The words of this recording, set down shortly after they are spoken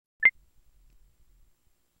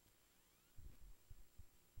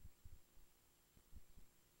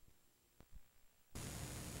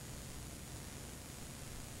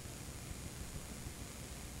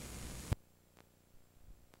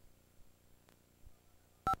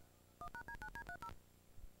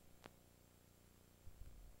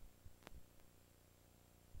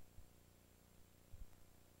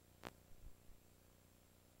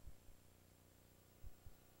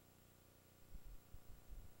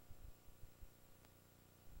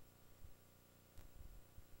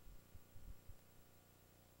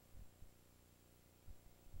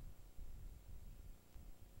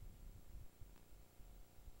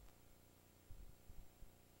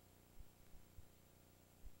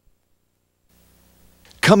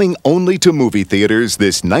Coming only to movie theaters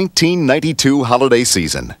this 1992 holiday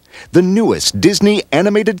season, the newest Disney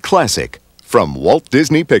animated classic from Walt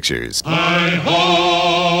Disney Pictures. Hi-ho,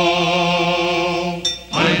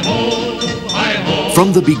 hi-ho, hi-ho.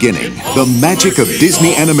 From the beginning, the magic of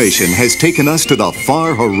Disney animation has taken us to the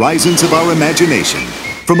far horizons of our imagination.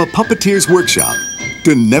 From a puppeteer's workshop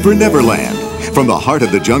to Never Never Land, from the heart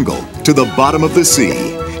of the jungle to the bottom of the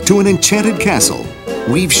sea, to an enchanted castle,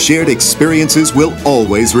 we've shared experiences we'll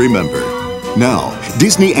always remember. Now,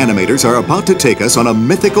 Disney animators are about to take us on a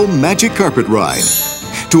mythical magic carpet ride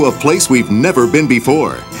to a place we've never been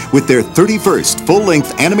before with their 31st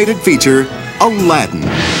full-length animated feature, Aladdin.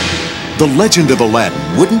 The legend of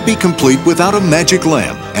Aladdin wouldn't be complete without a magic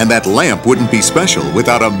lamp, and that lamp wouldn't be special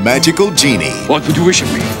without a magical genie. What would you wish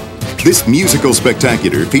of me? This musical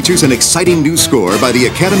spectacular features an exciting new score by the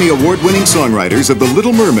Academy Award-winning songwriters of The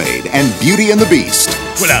Little Mermaid and Beauty and the Beast.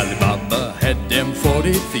 Well, Alibaba had them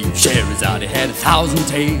 40 thieves, Scheherazade had 1,000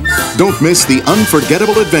 tales. Don't miss the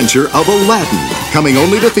unforgettable adventure of Aladdin, coming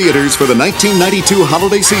only to theaters for the 1992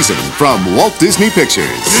 holiday season from Walt Disney Pictures.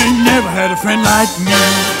 You never had a friend like me.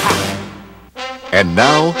 And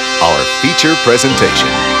now, our feature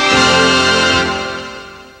presentation.